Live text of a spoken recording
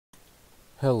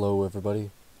Hello everybody.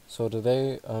 So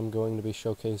today I'm going to be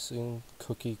showcasing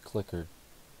CookieClicker.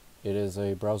 It is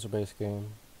a browser-based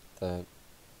game that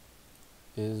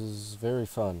is very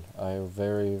fun. I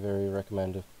very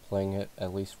recommend playing it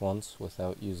at least once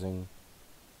without using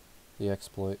the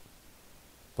exploit.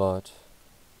 But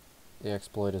the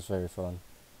exploit is very fun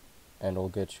and will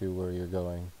get you where you're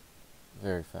going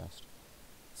very fast.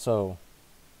 So,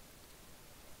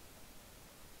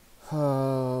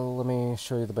 let me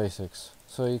show you the basics.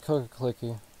 So you cook a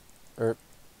clicky,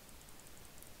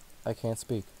 I can't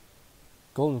speak.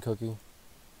 Golden cookie.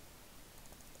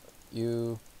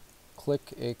 You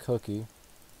click a cookie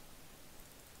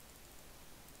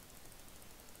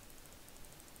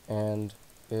and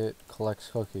it collects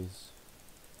cookies.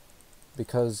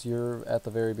 Because you're at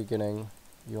the very beginning,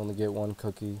 you only get one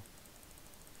cookie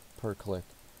per click.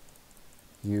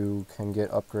 You can get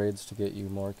upgrades to get you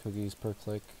more cookies per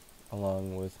click,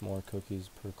 along with more cookies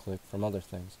per click from other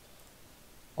things.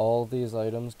 All these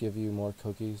items give you more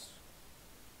cookies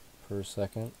per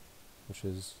second, which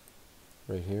is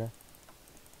right here.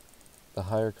 The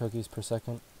higher cookies per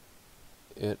second,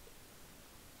 it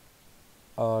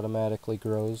automatically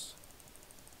grows.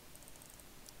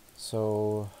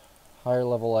 So higher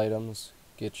level items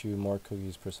get you more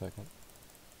cookies per second.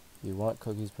 You want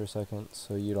cookies per second,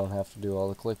 so you don't have to do all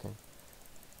the clicking.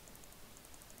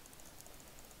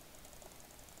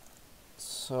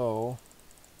 So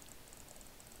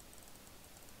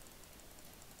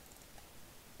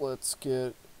let's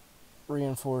get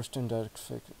reinforced index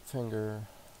finger.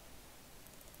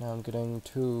 Now I'm getting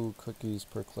 2 cookies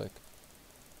per click.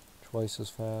 Twice as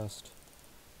fast.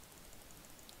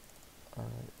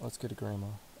 Alright, let's get a grandma.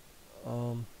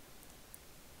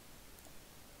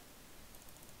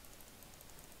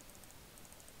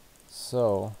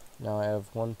 So, now I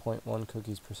have 1.1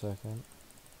 cookies per second.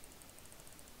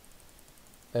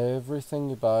 Everything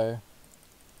you buy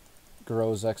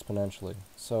grows exponentially.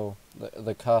 So,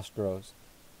 the cost grows.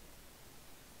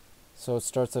 So it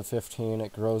starts at 15,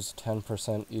 it grows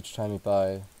 10% each time you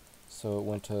buy. So it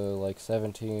went to like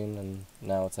 17, and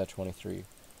now it's at 23.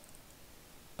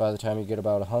 By the time you get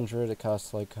about 100, it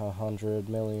costs like 100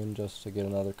 million just to get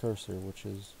another cursor, which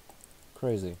is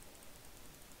crazy.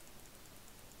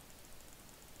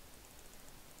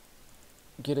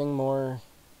 Getting more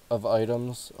of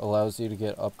items allows you to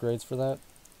get upgrades for that.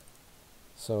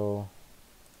 So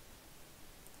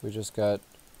we just got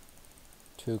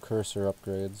 2 cursor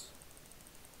upgrades,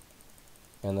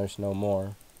 and there's no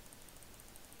more.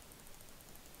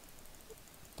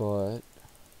 But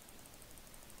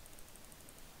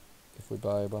if we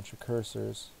buy a bunch of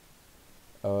cursors,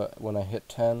 when I hit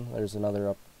 10, there's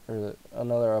another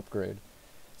upgrade.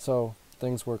 So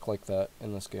things work like that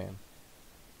in this game.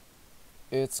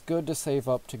 It's good to save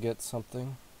up to get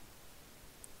something.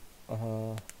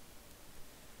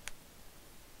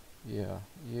 Yeah,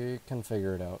 you can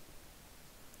figure it out.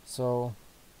 So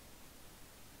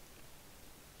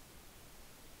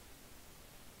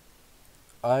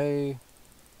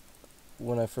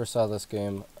when I first saw this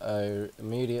game, I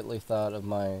immediately thought of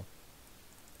my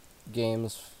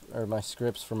games, or my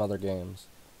scripts from other games.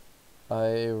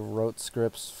 I wrote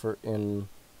scripts in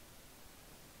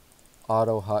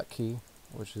AutoHotkey,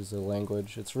 which is a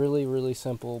language. It's really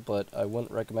simple, but I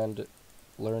wouldn't recommend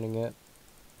learning it.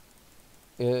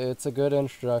 It's a good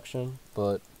introduction,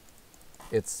 but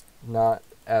it's not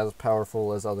as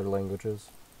powerful as other languages.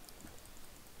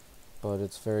 But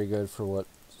it's very good for what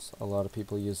a lot of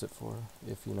people use it for,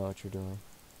 if you know what you're doing.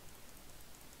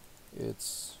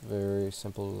 It's very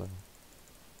simple to learn.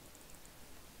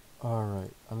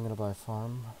 Alright, I'm gonna buy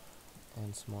farm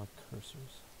and some more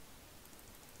cursors.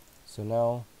 So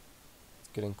now it's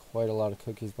getting quite a lot of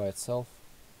cookies by itself.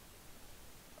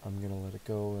 I'm gonna let it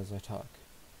go as I talk.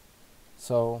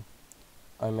 So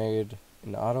I made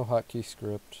an AutoHotkey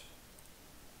script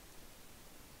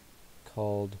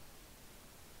called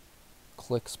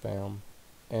click spam,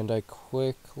 and I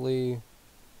quickly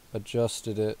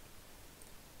adjusted it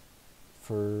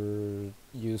for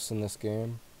use in this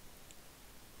game,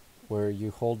 where you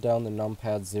hold down the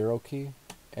numpad 0 key,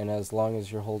 and as long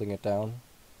as you're holding it down,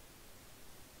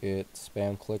 it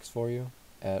spam clicks for you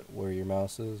at where your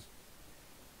mouse is,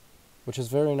 which is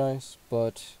very nice,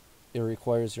 but it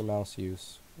requires your mouse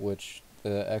use, which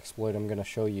the exploit I'm going to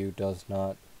show you does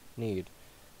not need.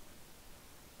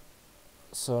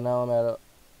 So now I'm at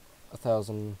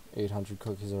 1,800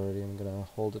 cookies already. I'm gonna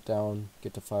hold it down,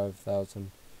 get to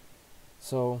 5,000.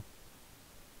 So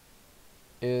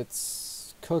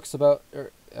it's clicks about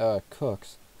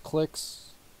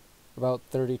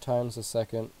 30 times a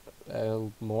second, a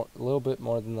little bit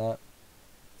more than that.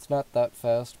 It's not that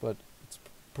fast, but it's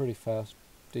pretty fast.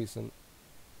 decent.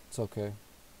 It's okay.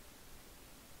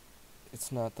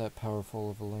 It's not that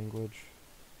powerful of a language.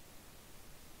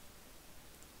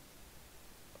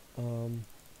 I'm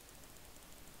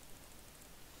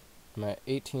at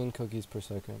 18 cookies per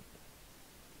second.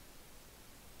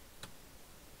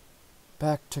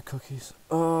 Back to cookies.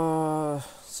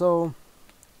 So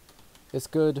it's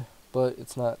good, but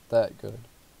it's not that good.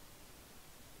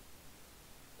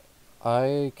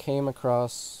 I came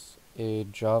across a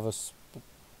JavaScript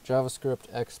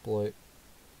exploit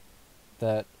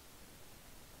that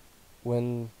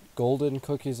when golden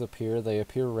cookies appear, they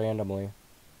appear randomly.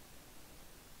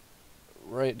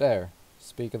 Right there.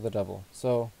 Speak of the devil.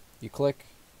 So, you click.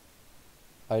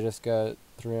 I just got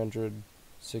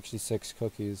 366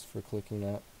 cookies for clicking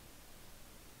that.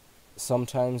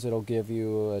 Sometimes it'll give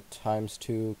you a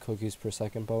 ×2 cookies per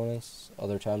second bonus.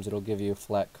 Other times it'll give you a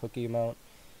flat cookie amount.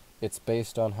 It's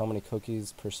based on how many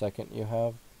cookies per second you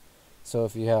have. So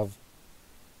if you have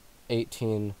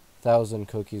 18,000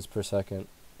 cookies per second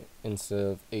instead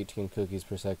of 18 cookies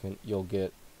per second, you'll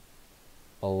get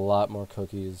a lot more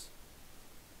cookies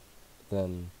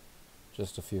than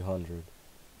just a few hundred.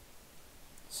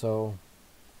 So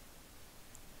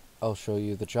I'll show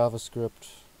you the JavaScript.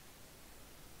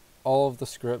 All of the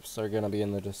scripts are going to be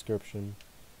in the description.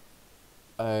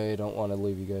 I don't want to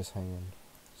leave you guys hanging.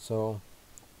 So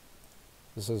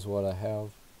this is what I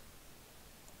have.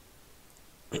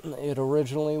 It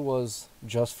originally was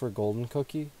just for golden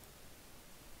cookie.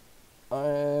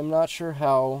 I'm not sure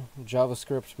how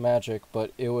JavaScript magic,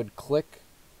 but it would click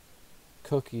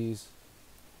cookies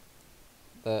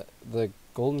that the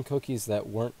golden cookies that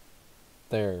weren't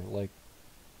there, like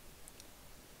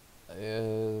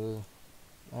I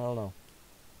don't know.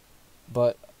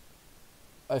 But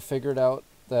I figured out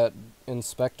that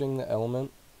inspecting the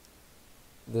element,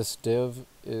 this div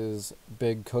is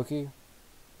big cookie.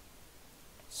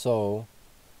 So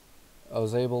I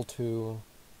was able to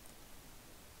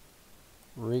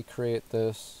recreate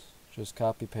this, just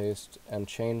copy paste, and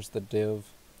change the div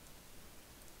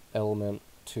element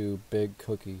to big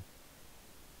cookie.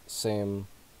 Same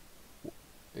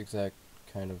exact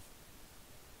kind of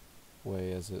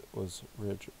way as it was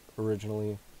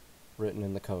originally written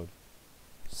in the code.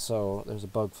 So there's a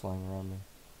bug flying around me.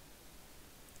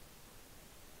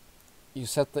 You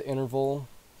set the interval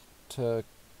to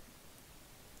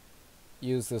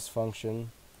use this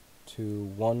function to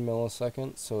 1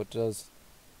 millisecond, so it does,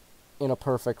 in a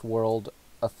perfect world,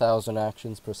 1,000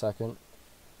 actions per second,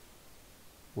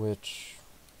 which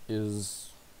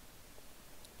is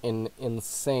an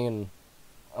insane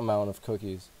amount of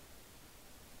cookies.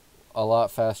 A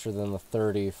lot faster than the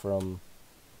 30 from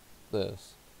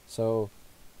this. So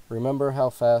remember how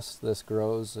fast this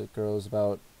grows? It grows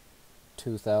about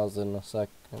 2,000 a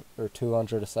second, or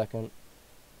 200 a second.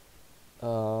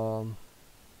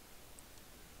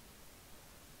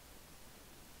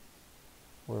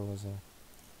 Where was I?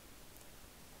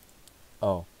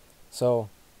 Oh, so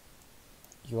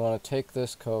you want to take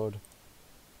this code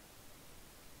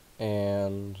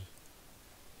and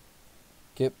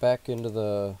get back into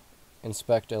the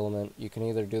inspect element. You can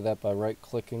either do that by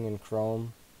right-clicking in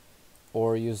Chrome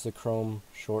or use the Chrome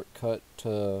shortcut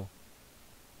to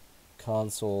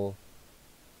console.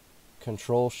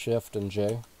 Control Shift and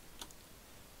J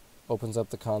opens up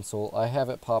the console. I have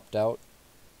it popped out.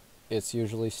 It's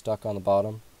usually stuck on the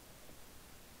bottom,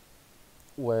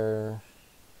 where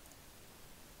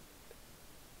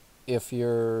if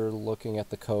you're looking at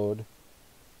the code,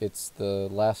 it's the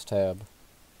last tab.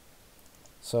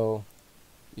 So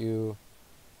you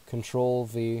Control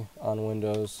V on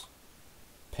Windows,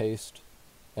 paste,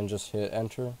 and just hit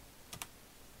enter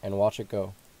and watch it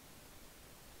go.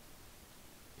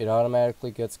 It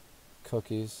automatically gets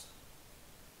cookies.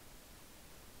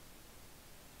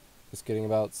 It's getting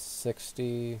about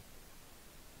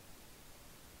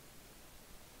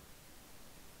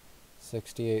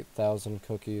 68,000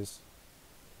 cookies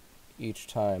each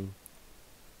time.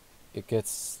 It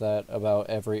gets that about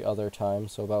every other time,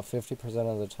 so about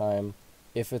 50% of the time,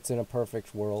 if it's in a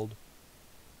perfect world,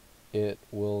 it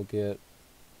will get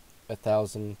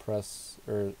 1,000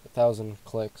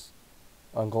 clicks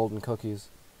on golden cookies.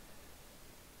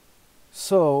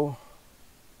 So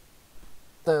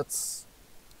that's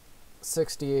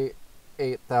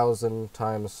 68,000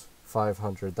 times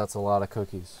 500. That's a lot of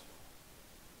cookies,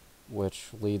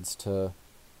 which leads to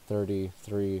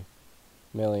 33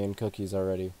 million cookies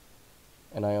already,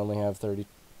 and I only have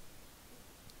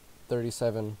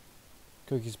 37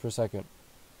 cookies per second.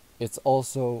 It's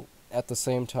also at the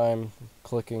same time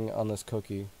clicking on this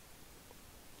cookie.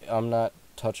 I'm not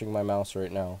touching my mouse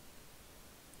right now,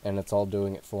 and it's all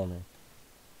doing it for me.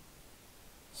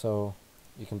 So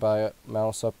you can buy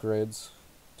mouse upgrades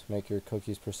to make your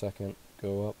cookies per second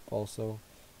go up also.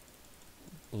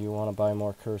 You want to buy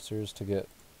more cursors to get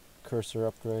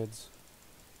cursor upgrades.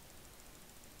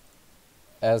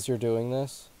 As you're doing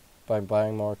this, by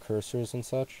buying more cursors and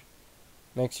such,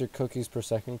 makes your cookies per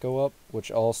second go up,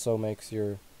 which also makes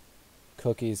your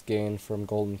cookies gained from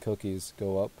golden cookies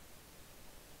go up.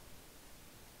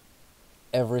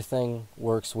 Everything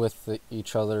works with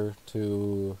each other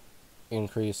to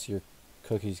increase your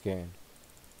cookies gained.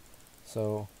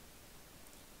 So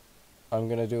I'm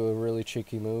gonna do a really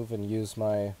cheeky move and use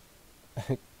my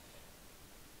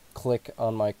click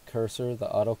on my cursor,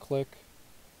 the auto click,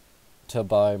 to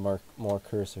buy more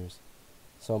cursors.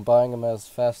 So I'm buying them as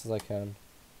fast as I can.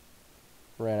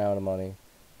 Ran out of money.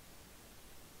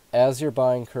 As you're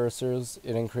buying cursors,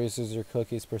 it increases your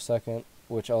cookies per second,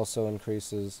 which also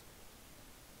increases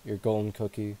your golden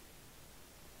cookie,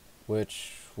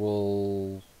 which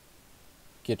will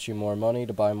get you more money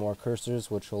to buy more cursors,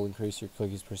 which will increase your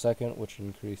cookies per second, which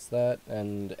increase that,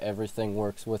 and everything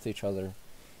works with each other.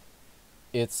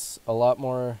 It's a lot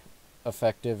more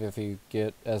effective if you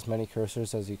get as many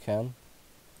cursors as you can,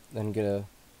 then get a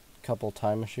couple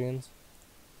time machines.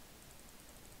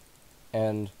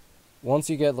 And once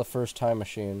you get the first time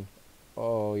machine,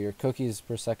 oh, your cookies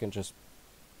per second just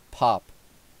pop.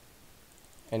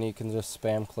 And you can just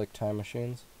spam click time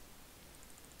machines.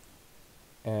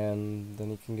 And then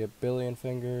you can get billion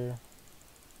finger,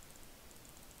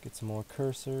 get some more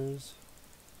cursors,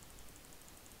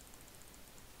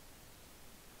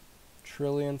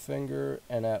 trillion finger,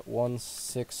 and at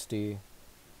 160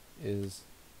 is,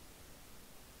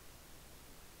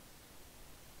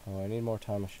 oh, I need more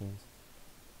time machines.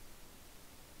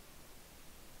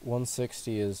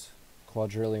 160 is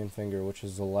quadrillion finger, which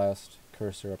is the last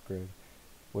cursor upgrade,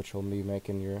 which will be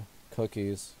making your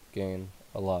cookies gain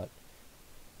a lot.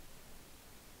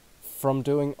 From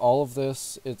doing all of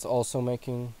this, it's also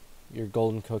making your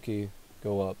golden cookie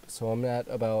go up. So I'm at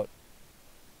about,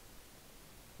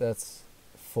 that's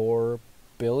 4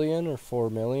 billion or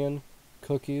 4 million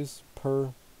cookies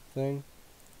per thing,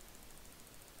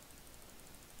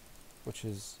 which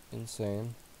is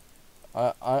insane.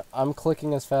 I'm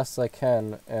clicking as fast as I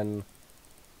can, and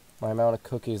my amount of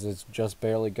cookies is just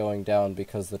barely going down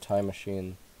because the time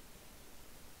machine,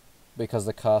 because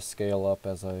the costs scale up,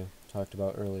 as I talked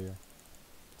about earlier.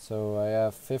 So I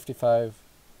have 55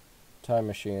 time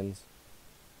machines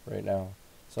right now.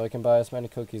 So I can buy as many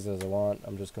cookies as I want.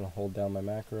 I'm just going to hold down my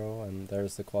macro, and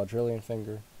there's the quadrillion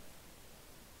finger.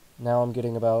 Now I'm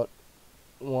getting about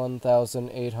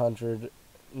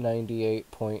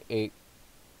 1,898.8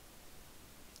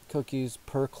 cookies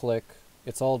per click.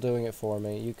 It's all doing it for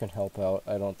me. You can help out.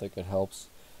 I don't think it helps.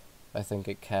 I think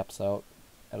it caps out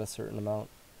at a certain amount.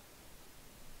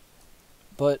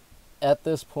 But at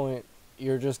this point,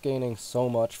 you're just gaining so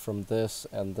much from this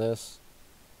and this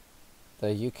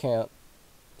that you can't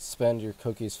spend your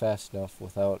cookies fast enough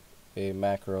without a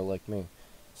macro like me.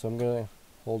 So I'm going to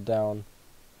hold down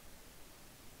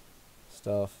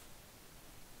stuff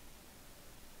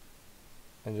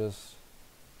and just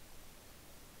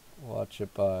watch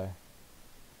it buy.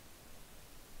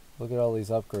 Look at all these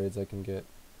upgrades I can get.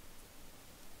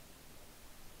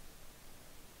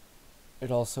 It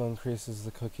also increases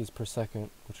the cookies per second,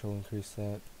 which will increase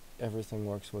that. Everything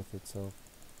works with itself.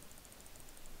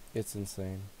 It's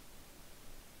insane.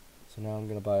 So now I'm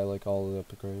gonna buy like all the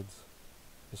upgrades.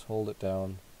 Just hold it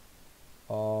down.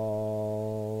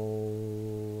 All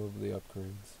of the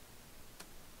upgrades.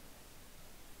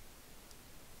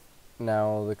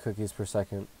 Now the cookies per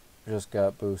second just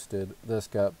got boosted. This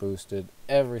got boosted.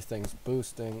 Everything's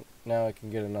boosting. Now I can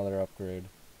get another upgrade.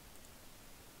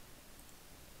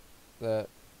 That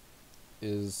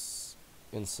is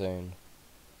insane.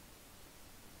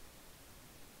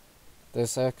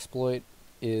 This exploit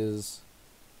is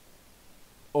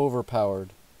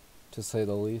overpowered, to say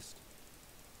the least.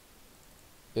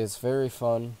 It's very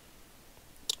fun,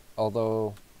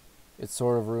 although it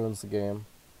sort of ruins the game.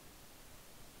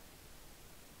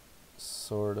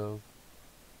 Sort of.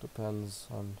 Depends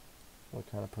on what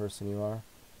kind of person you are.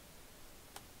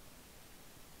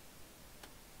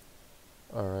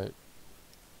 Alright.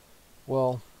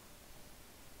 Well,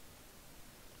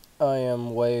 I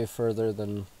am way further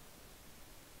than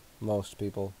most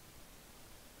people.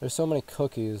 There's so many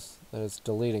cookies that it's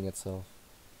deleting itself.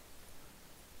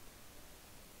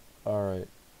 Alright.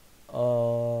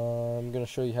 I'm going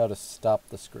to show you how to stop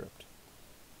the script.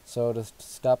 So to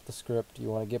stop the script, you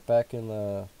want to get back in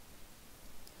the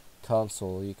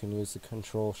console. You can use the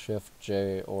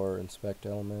Control-Shift-J or Inspect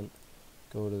Element.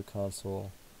 Go to the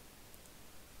console.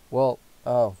 Well,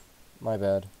 oh, My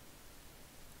bad.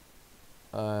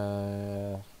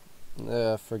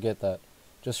 Forget that.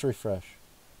 Just refresh.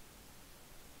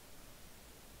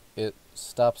 It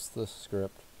stops the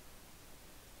script.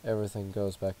 Everything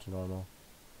goes back to normal.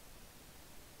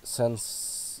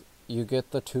 Since you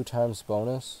get the 2 times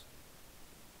bonus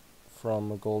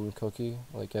from a golden cookie,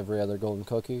 like every other golden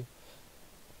cookie,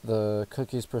 the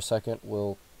cookies per second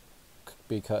will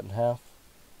be cut in half.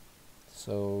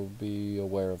 So be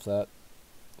aware of that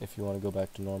if you want to go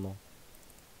back to normal.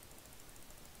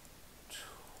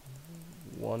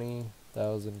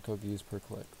 20,000 cookies per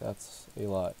click. That's a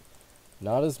lot.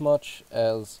 Not as much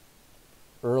as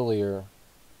earlier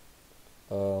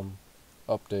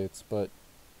updates, but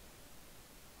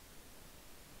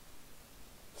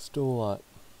still a lot.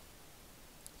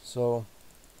 So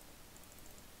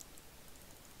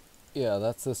yeah,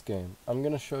 that's this game. I'm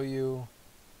gonna show you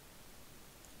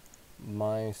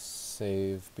my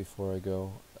save before I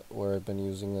go, where I've been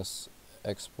using this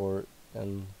export,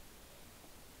 and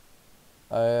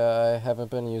I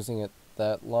haven't been using it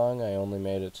that long. I only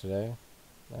made it today.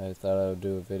 I thought I would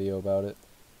do a video about it,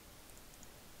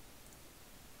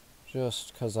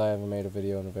 just because I haven't made a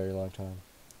video in a very long time.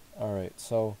 Alright,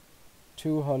 so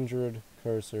 200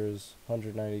 cursors,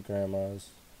 190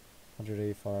 grandmas,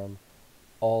 180 farm,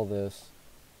 all this.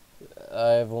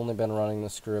 I've only been running the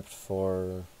script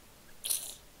for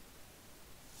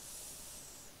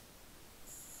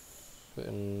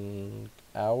an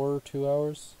hour, 2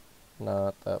 hours,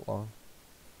 not that long,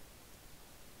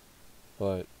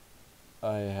 but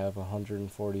I have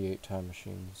 148 time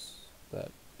machines.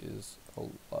 That is a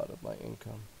lot of my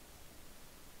income.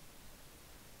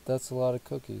 That's a lot of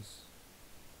cookies.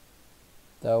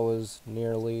 That was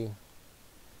nearly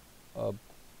a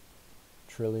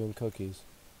trillion cookies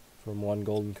from one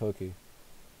golden cookie.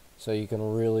 So you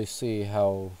can really see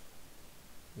how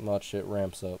much it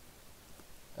ramps up.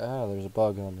 Ah, there's a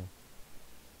bug on me.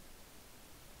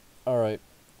 Alright,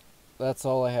 that's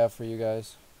all I have for you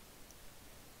guys.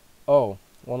 Oh,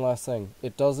 one last thing.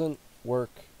 It doesn't work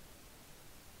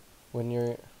when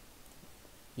you're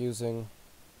using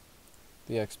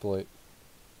the exploit.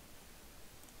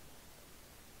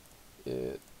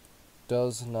 It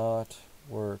does not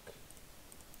work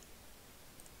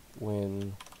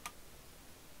when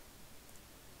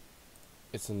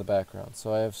it's in the background.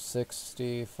 So I have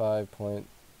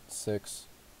 65.6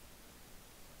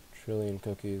 trillion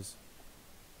cookies,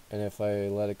 and if I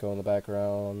let it go in the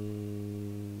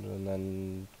background and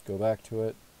then go back to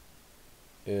it,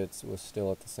 it was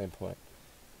still at the same point.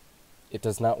 It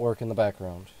does not work in the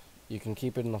background. You can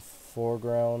keep it in the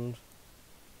foreground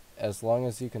as long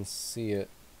as you can see it.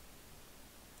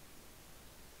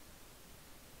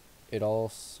 It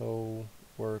also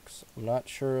works. I'm not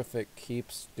sure if it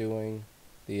keeps doing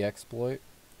the exploit,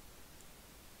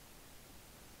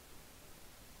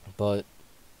 but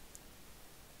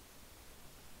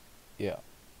yeah,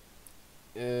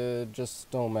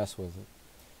 just don't mess with it.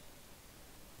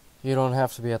 You don't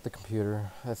have to be at the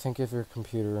computer. I think if your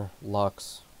computer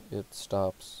locks, it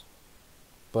stops,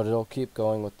 but it'll keep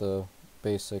going with the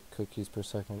basic cookies per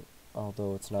second,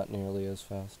 although it's not nearly as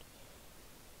fast.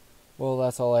 Well,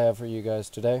 that's all I have for you guys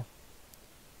today.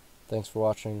 Thanks for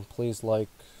watching. Please like,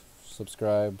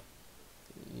 subscribe,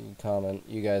 comment.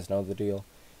 You guys know the deal.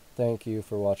 Thank you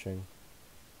for watching,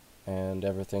 and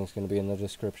everything's going to be in the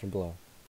description below.